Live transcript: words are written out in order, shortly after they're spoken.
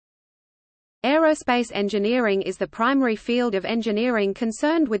Aerospace engineering is the primary field of engineering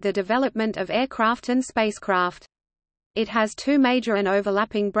concerned with the development of aircraft and spacecraft. It has two major and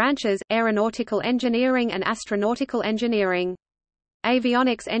overlapping branches, aeronautical engineering and astronautical engineering.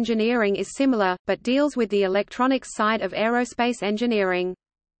 Avionics engineering is similar, but deals with the electronics side of aerospace engineering.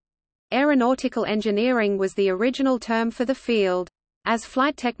 Aeronautical engineering was the original term for the field. As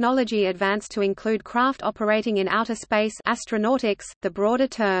flight technology advanced to include craft operating in outer space, astronautics, the broader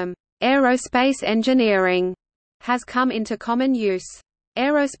term, aerospace engineering, has come into common use.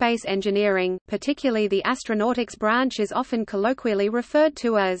 Aerospace engineering, particularly the astronautics branch, is often colloquially referred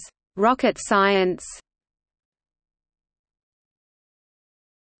to as rocket science.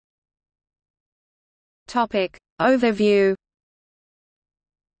 Topic overview.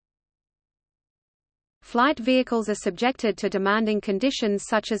 Flight vehicles are subjected to demanding conditions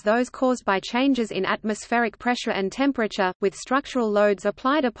such as those caused by changes in atmospheric pressure and temperature, with structural loads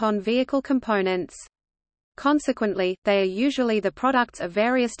applied upon vehicle components. Consequently, they are usually the products of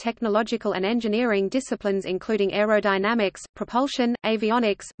various technological and engineering disciplines including aerodynamics, propulsion,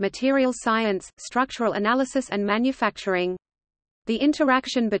 avionics, materials science, structural analysis and manufacturing. The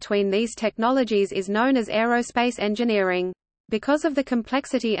interaction between these technologies is known as aerospace engineering. Because of the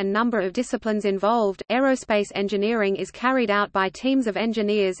complexity and number of disciplines involved, aerospace engineering is carried out by teams of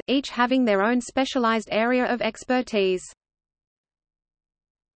engineers, each having their own specialized area of expertise.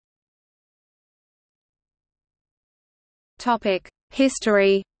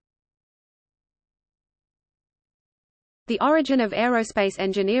 History. The origin of aerospace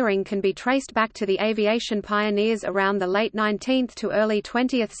engineering can be traced back to the aviation pioneers around the late 19th to early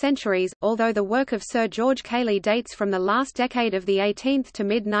 20th centuries, although the work of Sir George Cayley dates from the last decade of the 18th to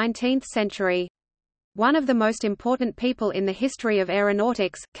mid-19th century. One of the most important people in the history of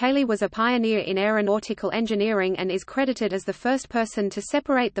aeronautics, Cayley was a pioneer in aeronautical engineering and is credited as the first person to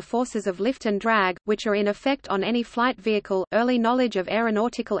separate the forces of lift and drag, which are in effect on any flight vehicle. Early knowledge of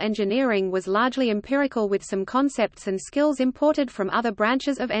aeronautical engineering was largely empirical, with some concepts and skills imported from other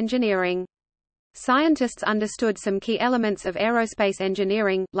branches of engineering. Scientists understood some key elements of aerospace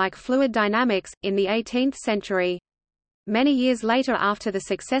engineering, like fluid dynamics, in the 18th century. Many years later, after the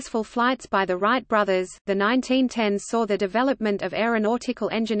successful flights by the Wright brothers, the 1910s saw the development of aeronautical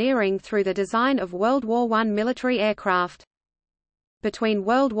engineering through the design of World War I military aircraft. Between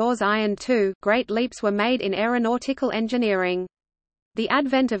World Wars I and II, great leaps were made in aeronautical engineering. The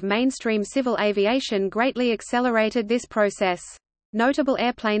advent of mainstream civil aviation greatly accelerated this process. Notable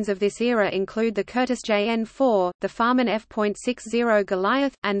airplanes of this era include the Curtiss JN-4, the Farman F.60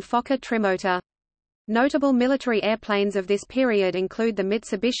 Goliath, and Fokker trimotor. Notable military airplanes of this period include the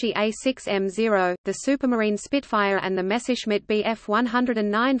Mitsubishi A6M0, the Supermarine Spitfire and the Messerschmitt Bf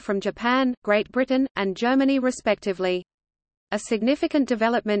 109 from Japan, Great Britain, and Germany respectively. A significant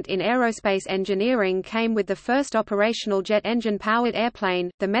development in aerospace engineering came with the first operational jet engine-powered airplane,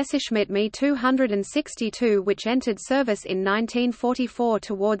 the Messerschmitt Me 262, which entered service in 1944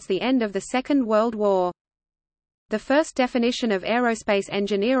 towards the end of the Second World War. The first definition of aerospace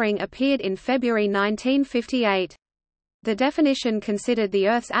engineering appeared in February 1958. The definition considered the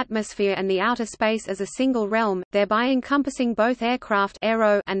Earth's atmosphere and the outer space as a single realm, thereby encompassing both aircraft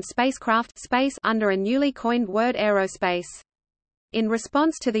aero and spacecraft space under a newly coined word aerospace. In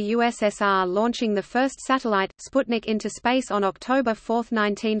response to the USSR launching the first satellite, Sputnik, into space on October 4,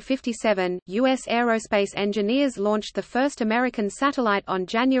 1957, U.S. aerospace engineers launched the first American satellite on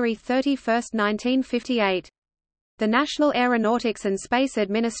January 31, 1958. The National Aeronautics and Space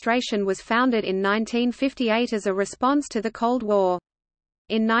Administration was founded in 1958 as a response to the Cold War.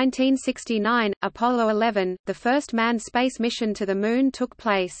 In 1969, Apollo 11, the first manned space mission to the Moon, took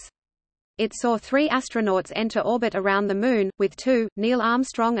place. It saw 3 astronauts enter orbit around the Moon, with 2, Neil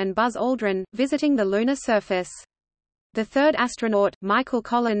Armstrong and Buzz Aldrin, visiting the lunar surface. The third astronaut, Michael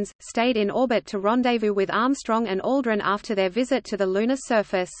Collins, stayed in orbit to rendezvous with Armstrong and Aldrin after their visit to the lunar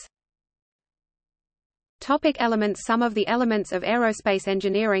surface. Elements. Some of the elements of aerospace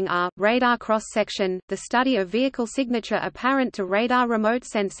engineering are, radar cross-section, the study of vehicle signature apparent to radar remote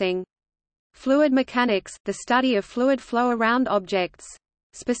sensing. Fluid mechanics, the study of fluid flow around objects.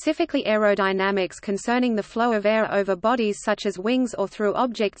 Specifically aerodynamics concerning the flow of air over bodies such as wings or through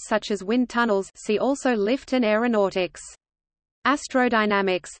objects such as wind tunnels, see also lift and aeronautics.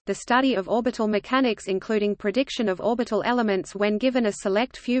 Astrodynamics, the study of orbital mechanics including prediction of orbital elements when given a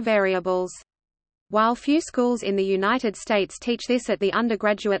select few variables. While few schools in the United States teach this at the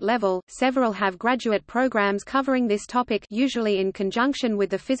undergraduate level, several have graduate programs covering this topic, usually in conjunction with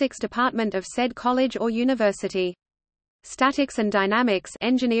the physics department of said college or university. Statics and dynamics,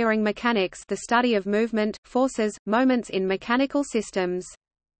 engineering mechanics, the study of movement, forces, moments in mechanical systems.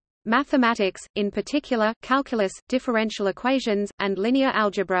 Mathematics, in particular, calculus, differential equations, and linear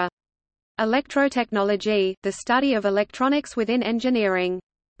algebra. Electrotechnology, the study of electronics within engineering.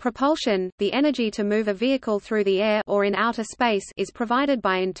 Propulsion, the energy to move a vehicle through the air or in outer space, is provided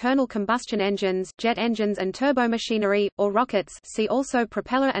by internal combustion engines, jet engines and turbomachinery, or rockets. See also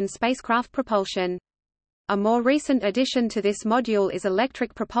propeller and spacecraft propulsion. A more recent addition to this module is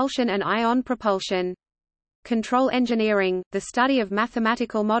electric propulsion and ion propulsion. Control engineering, the study of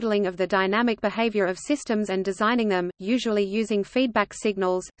mathematical modeling of the dynamic behavior of systems and designing them, usually using feedback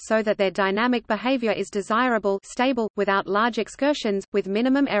signals, so that their dynamic behavior is desirable, stable, without large excursions, with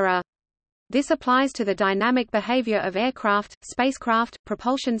minimum error. This applies to the dynamic behavior of aircraft, spacecraft,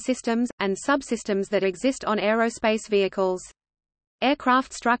 propulsion systems, and subsystems that exist on aerospace vehicles.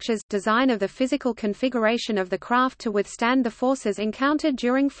 Aircraft structures, design of the physical configuration of the craft to withstand the forces encountered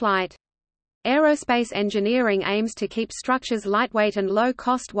during flight. Aerospace engineering aims to keep structures lightweight and low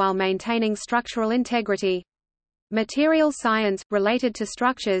cost while maintaining structural integrity. Material science, related to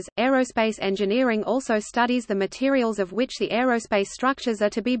structures, aerospace engineering also studies the materials of which the aerospace structures are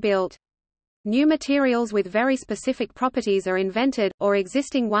to be built. New materials with very specific properties are invented, or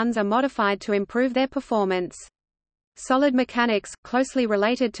existing ones are modified to improve their performance. Solid mechanics, closely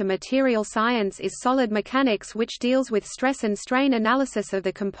related to material science, is solid mechanics, which deals with stress and strain analysis of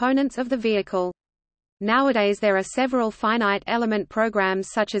the components of the vehicle. Nowadays there are several finite element programs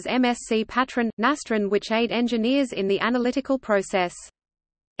such as MSc Patron, Nastran, which aid engineers in the analytical process.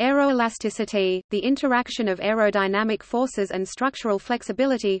 Aeroelasticity, the interaction of aerodynamic forces and structural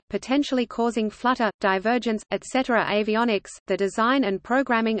flexibility, potentially causing flutter, divergence, etc. Avionics, the design and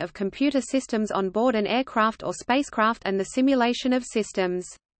programming of computer systems on board an aircraft or spacecraft and the simulation of systems.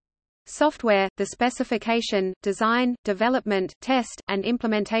 Software, the specification, design, development, test, and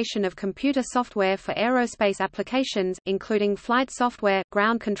implementation of computer software for aerospace applications, including flight software,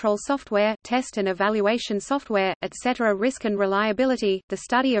 ground control software, test and evaluation software, etc. Risk and reliability, the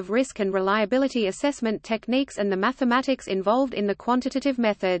study of risk and reliability assessment techniques and the mathematics involved in the quantitative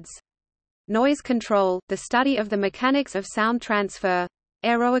methods. Noise control, the study of the mechanics of sound transfer.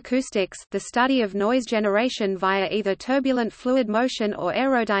 Aeroacoustics, the study of noise generation via either turbulent fluid motion or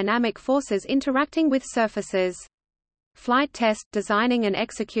aerodynamic forces interacting with surfaces. Flight test, designing and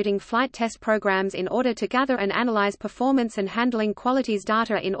executing flight test programs in order to gather and analyze performance and handling qualities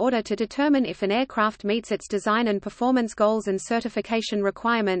data in order to determine if an aircraft meets its design and performance goals and certification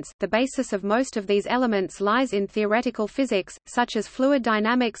requirements. The basis of most of these elements lies in theoretical physics, such as fluid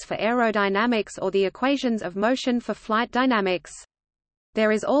dynamics for aerodynamics or the equations of motion for flight dynamics.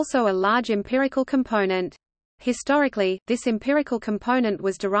 There is also a large empirical component. Historically, this empirical component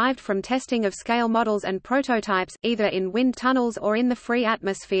was derived from testing of scale models and prototypes, either in wind tunnels or in the free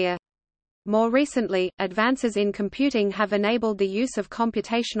atmosphere. More recently, advances in computing have enabled the use of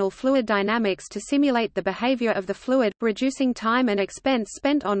computational fluid dynamics to simulate the behavior of the fluid, reducing time and expense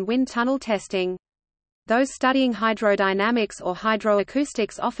spent on wind tunnel testing. Those studying hydrodynamics or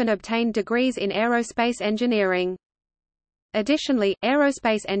hydroacoustics often obtain degrees in aerospace engineering. Additionally,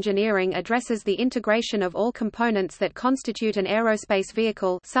 aerospace engineering addresses the integration of all components that constitute an aerospace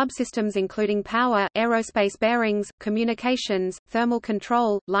vehicle, subsystems including power, aerospace bearings, communications, thermal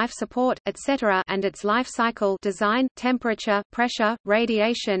control, life support, etc., and its life cycle: design, temperature, pressure,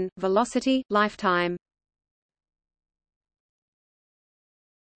 radiation, velocity, lifetime.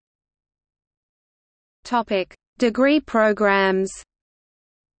 Topic: Degree programs.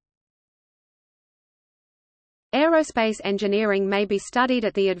 Aerospace engineering may be studied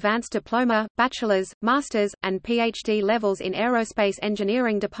at the advanced diploma, bachelor's, master's, and PhD levels in aerospace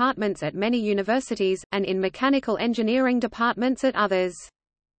engineering departments at many universities, and in mechanical engineering departments at others.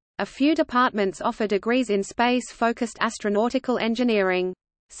 A few departments offer degrees in space-focused astronautical engineering.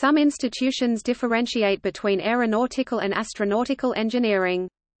 Some institutions differentiate between aeronautical and astronautical engineering.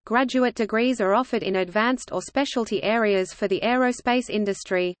 Graduate degrees are offered in advanced or specialty areas for the aerospace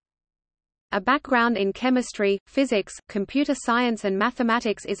industry. A background in chemistry, physics, computer science and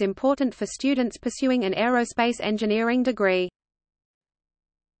mathematics is important for students pursuing an aerospace engineering degree.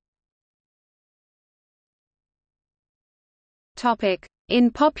 In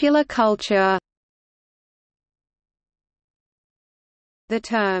popular culture, the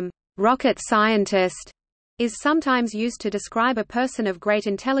term, "rocket scientist," is sometimes used to describe a person of great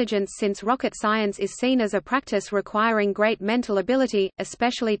intelligence, since rocket science is seen as a practice requiring great mental ability,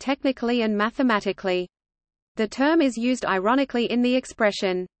 especially technically and mathematically. The term is used ironically in the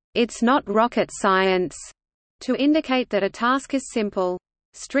expression, "it's not rocket science," to indicate that a task is simple.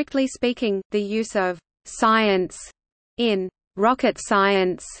 Strictly speaking, the use of "science" in "rocket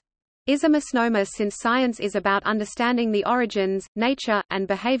science" is a misnomer since science is about understanding the origins, nature, and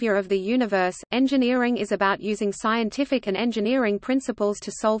behavior of the universe. Engineering is about using scientific and engineering principles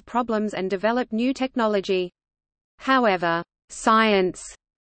to solve problems and develop new technology. However, science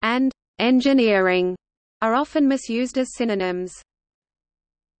and engineering are often misused as synonyms.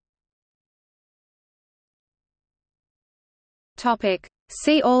 Topic: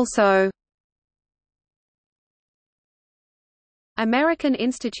 See also: American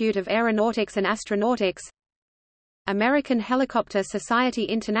Institute of Aeronautics and Astronautics, American Helicopter Society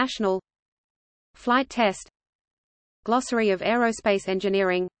International, Flight Test, Glossary of Aerospace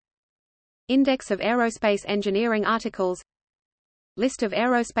Engineering, Index of Aerospace Engineering Articles, List of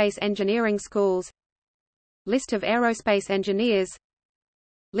Aerospace Engineering Schools, List of Aerospace Engineers,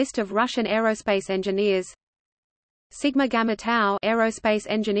 List of Russian Aerospace Engineers, Sigma Gamma Tau Aerospace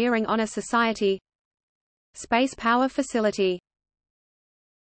Engineering Honor Society, Space Power Facility.